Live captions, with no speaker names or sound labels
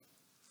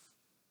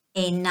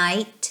a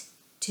night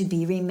to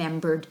be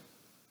remembered.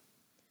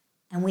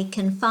 And we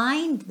can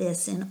find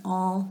this in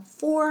all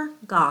four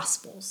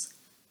Gospels: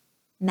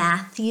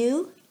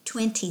 Matthew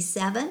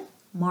 27,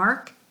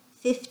 Mark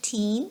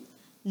 15,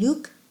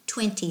 Luke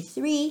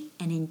 23,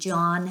 and in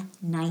John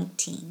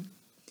 19.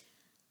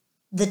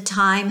 The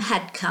time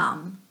had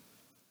come.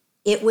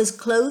 It was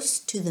close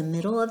to the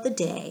middle of the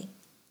day.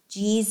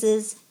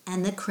 Jesus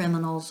and the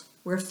criminals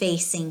were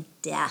facing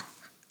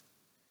death.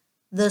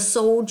 The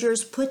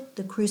soldiers put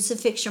the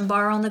crucifixion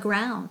bar on the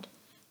ground,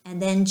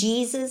 and then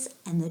Jesus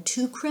and the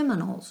two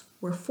criminals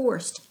were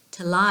forced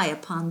to lie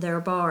upon their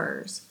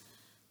bars.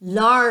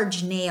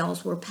 Large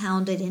nails were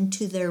pounded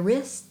into their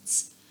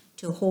wrists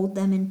to hold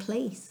them in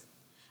place,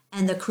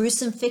 and the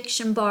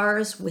crucifixion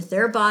bars with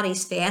their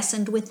bodies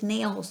fastened with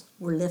nails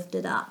were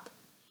lifted up,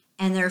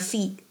 and their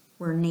feet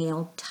were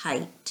nailed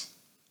tight.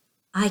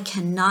 I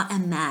cannot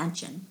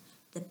imagine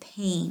the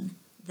pain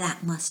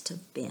that must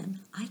have been.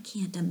 I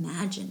can't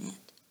imagine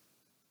it.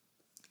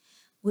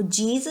 Well,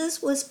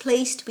 Jesus was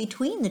placed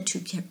between the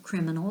two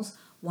criminals,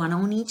 one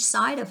on each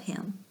side of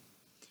him.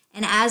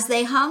 And as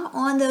they hung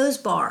on those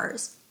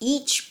bars,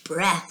 each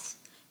breath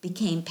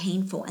became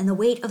painful, and the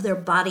weight of their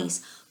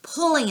bodies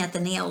pulling at the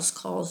nails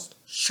caused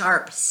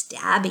sharp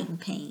stabbing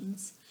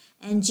pains.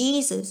 And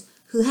Jesus,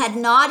 who had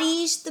not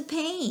eased the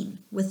pain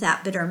with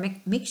that bitter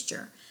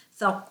mixture,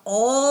 felt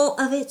all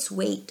of its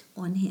weight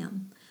on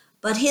him.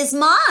 But his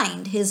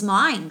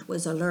mind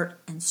was alert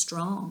and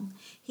strong.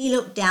 He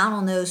looked down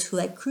on those who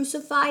had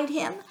crucified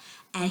him,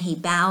 and he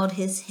bowed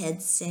his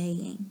head,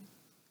 saying,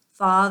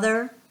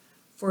 "Father,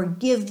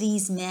 forgive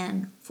these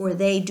men, for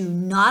they do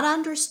not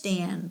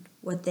understand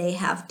what they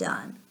have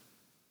done."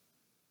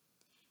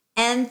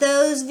 And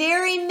those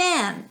very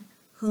men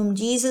whom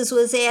Jesus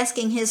was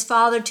asking his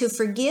Father to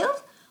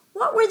forgive,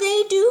 what were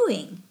they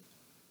doing?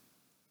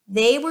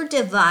 They were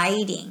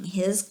dividing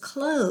his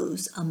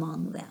clothes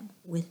among them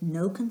with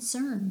no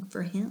concern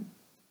for him.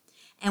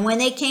 And when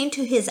they came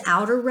to his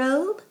outer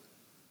robe,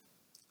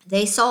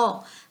 they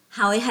saw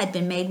how it had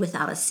been made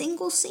without a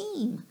single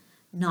seam,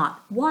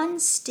 not one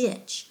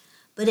stitch,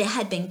 but it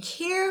had been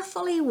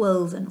carefully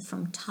woven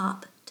from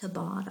top to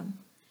bottom.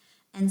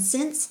 And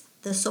since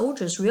the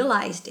soldiers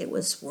realized it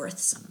was worth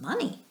some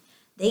money,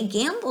 they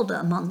gambled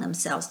among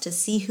themselves to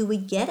see who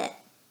would get it.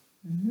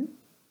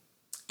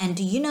 And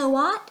do you know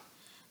what?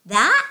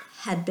 That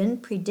had been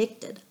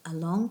predicted a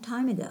long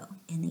time ago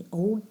in the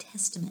Old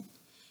Testament,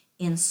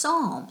 in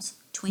Psalms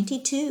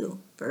 22,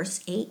 verse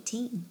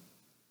 18.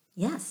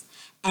 Yes,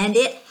 and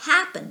it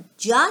happened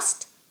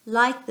just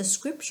like the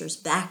scriptures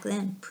back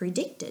then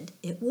predicted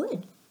it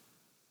would.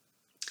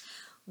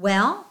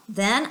 Well,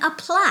 then a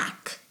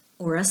plaque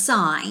or a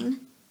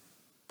sign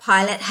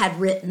Pilate had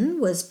written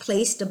was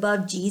placed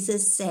above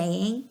Jesus,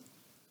 saying,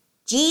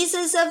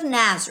 "Jesus of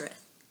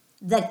Nazareth,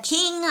 the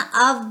King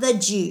of the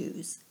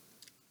Jews."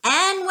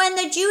 And when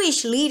the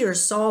Jewish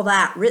leaders saw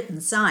that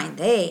written sign,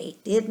 they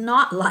did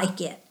not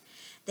like it.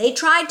 They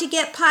tried to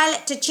get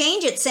Pilate to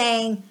change it,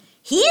 saying,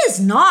 "He is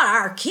not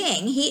our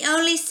king. He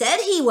only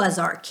said he was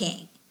our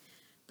king."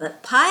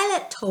 But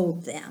Pilate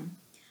told them,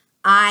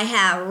 "I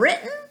have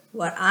written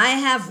what I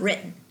have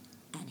written,"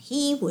 and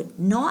he would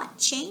not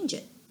change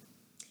it.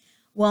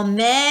 Well,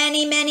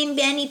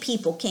 many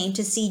people came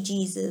to see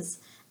Jesus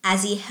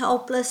as he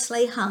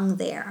helplessly hung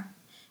there,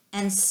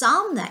 and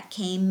some that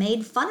came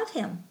made fun of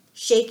him,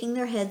 shaking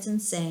their heads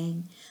and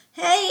saying,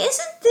 "Hey,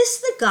 isn't this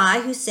the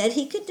guy who said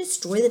he could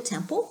destroy the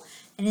temple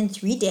and in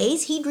 3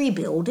 days he'd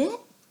rebuild it?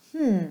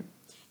 Isn't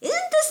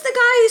this the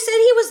guy who said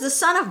he was the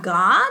Son of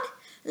God?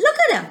 Look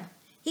at him.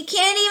 He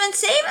can't even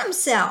save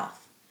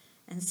himself."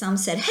 And some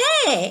said,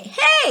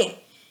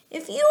 Hey,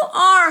 if you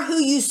are who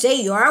you say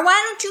you are, why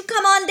don't you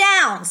come on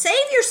down?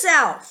 Save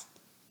yourself."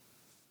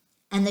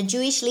 And the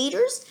Jewish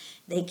leaders,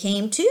 they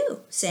came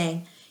too,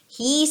 saying,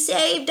 "He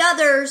saved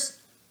others,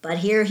 but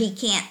here he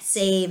can't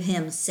save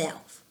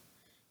himself."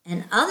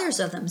 And others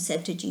of them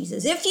said to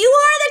Jesus, "If you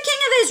are the King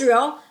of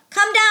Israel,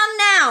 come down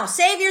now,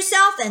 save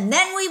yourself, and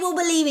then we will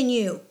believe in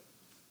you."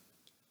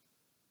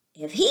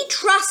 "If he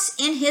trusts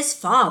in his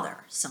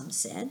Father," some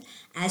said,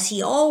 "as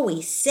he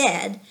always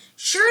said,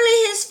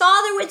 surely his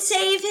Father would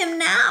save him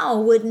now,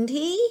 wouldn't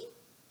he?"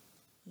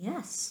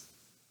 Yes.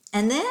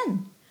 And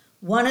then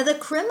one of the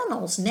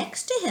criminals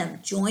next to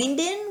him joined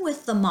in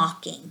with the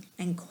mocking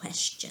and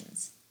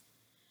questions.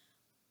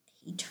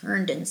 He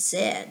turned and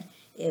said,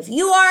 "If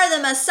you are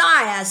the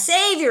Messiah,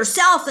 save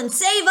yourself and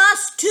save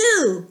us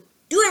too.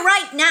 Do it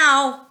right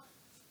now."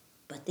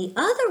 But the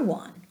other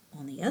one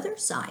on the other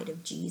side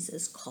of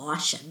Jesus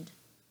cautioned,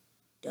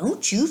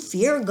 "Don't you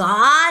fear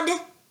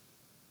God?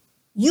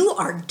 You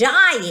are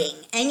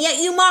dying, and yet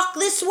you mock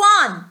this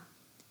one.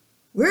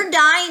 We're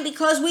dying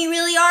because we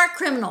really are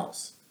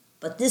criminals.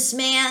 But this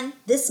man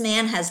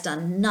has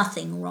done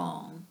nothing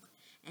wrong."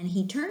 And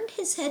he turned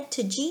his head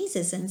to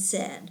Jesus and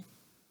said,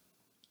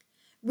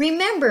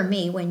 "Remember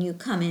me when you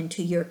come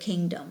into your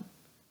kingdom."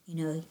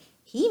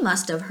 He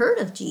must have heard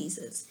of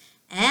Jesus,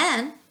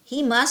 and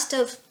he must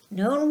have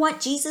known what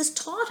Jesus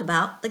taught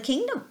about the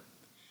kingdom.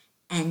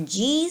 And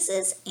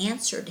Jesus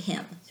answered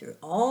him through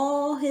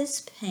all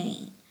his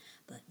pain,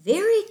 but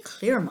very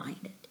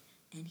clear-minded.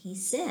 And he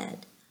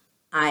said,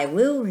 I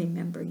will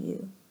remember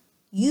you.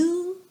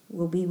 You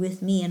will be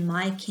with me in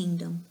my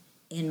kingdom,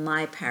 in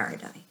my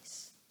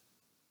paradise.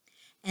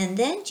 And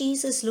then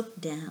Jesus looked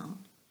down,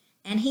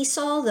 and he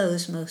saw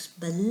those most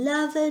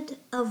beloved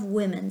of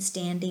women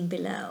standing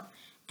below,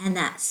 and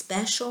that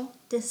special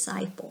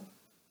disciple,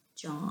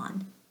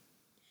 John.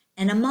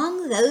 And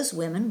among those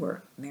women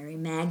were Mary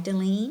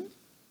Magdalene,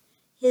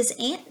 his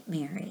Aunt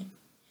Mary,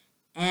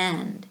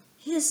 and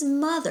his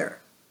mother,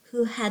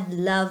 who had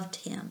loved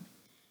him.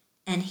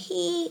 And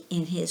he,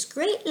 in his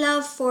great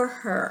love for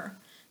her,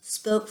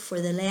 spoke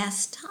for the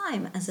last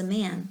time as a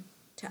man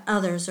to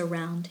others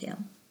around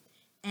him.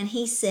 And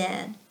he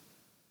said,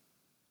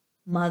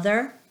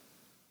 Mother,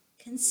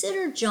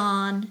 consider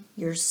John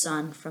your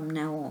son from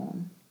now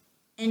on.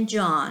 And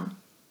John,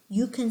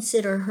 you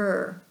consider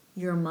her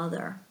your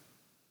mother.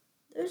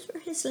 Those were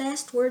his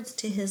last words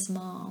to his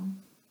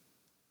mom.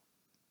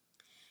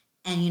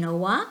 And you know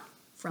what?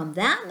 From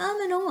that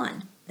moment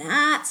on,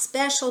 that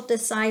special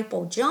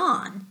disciple,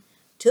 John,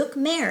 took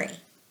Mary,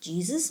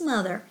 Jesus'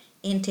 mother,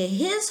 into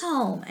his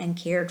home and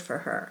cared for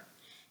her.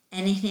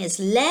 And in his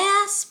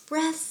last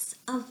breaths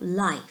of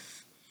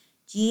life,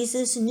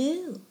 Jesus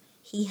knew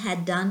he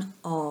had done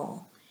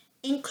all,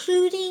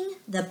 including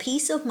the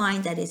peace of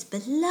mind that his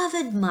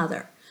beloved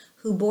mother,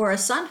 who bore a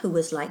son who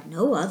was like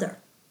no other,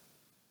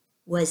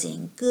 was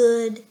in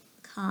good,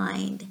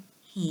 kind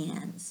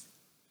hands.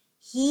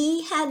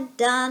 He had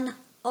done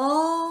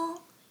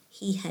all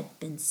he had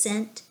been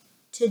sent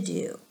to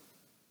do.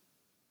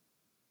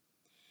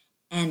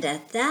 And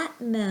at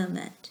that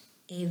moment,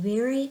 a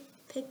very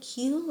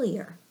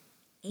peculiar,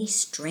 a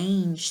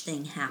strange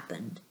thing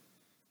happened.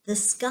 The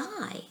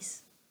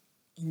skies,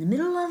 in the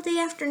middle of the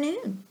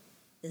afternoon,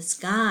 the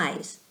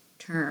skies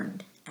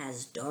turned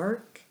as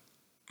dark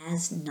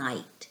as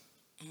night,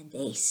 and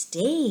they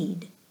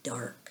stayed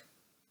dark.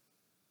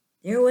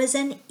 There was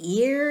an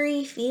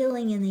eerie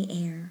feeling in the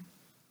air,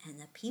 and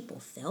the people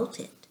felt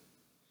it.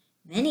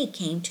 Many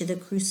came to the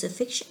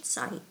crucifixion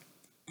site,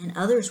 and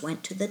others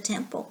went to the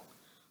temple,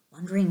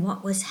 wondering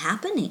what was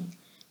happening,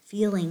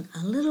 feeling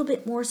a little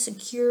bit more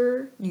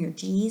secure near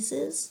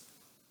Jesus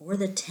or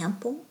the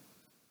temple.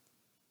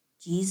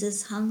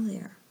 Jesus hung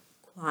there,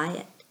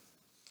 quiet.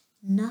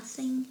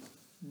 Nothing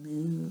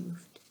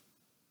moved.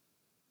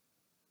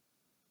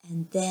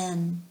 And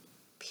then,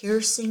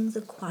 piercing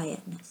the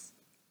quietness,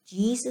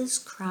 Jesus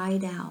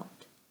cried out,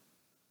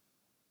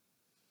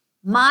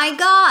 my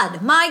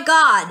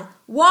God,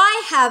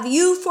 why have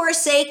you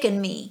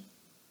forsaken me?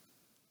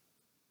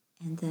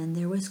 And then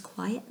there was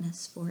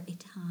quietness for a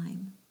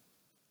time.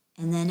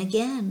 And then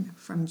again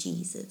from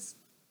Jesus,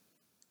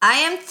 I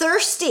am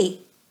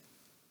thirsty.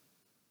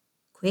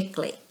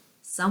 Quickly,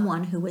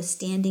 someone who was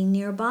standing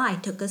nearby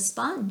took a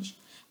sponge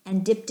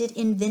and dipped it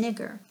in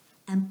vinegar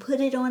and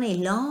put it on a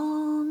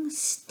long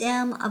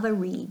stem of a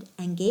reed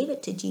and gave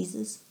it to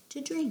Jesus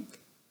to drink.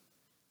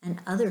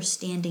 And others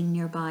standing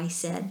nearby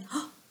said,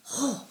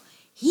 Oh,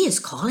 he is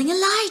calling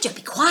Elijah.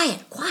 Be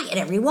quiet,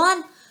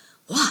 everyone.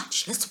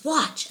 Let's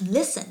watch and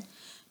listen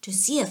to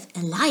see if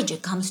Elijah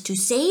comes to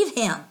save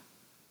him.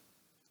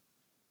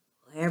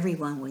 Well,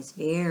 everyone was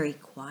very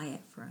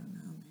quiet for a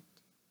moment.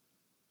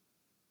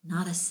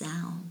 Not a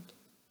sound.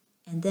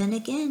 And then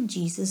again,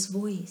 Jesus'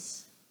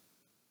 voice.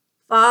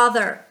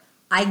 Father,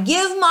 I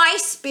give my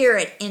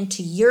spirit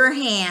into your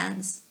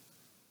hands.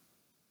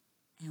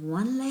 And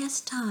one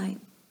last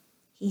time,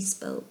 he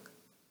spoke.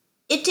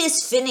 It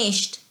is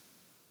finished.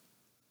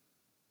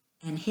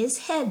 And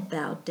his head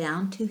bowed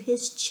down to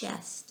his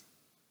chest.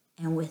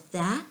 And with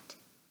that,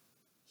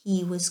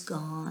 he was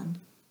gone.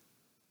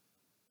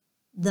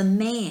 The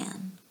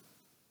man,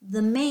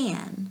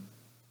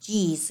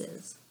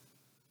 Jesus,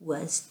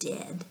 was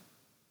dead.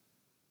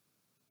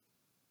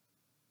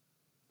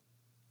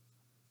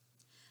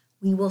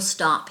 We will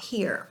stop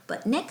here,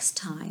 but next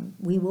time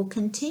we will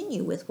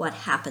continue with what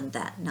happened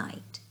that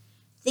night.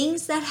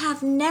 Things that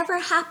have never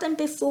happened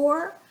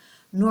before,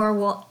 nor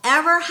will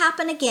ever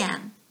happen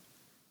again.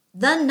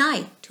 The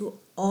night to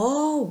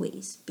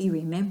always be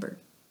remembered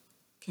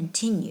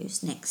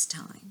continues next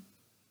time.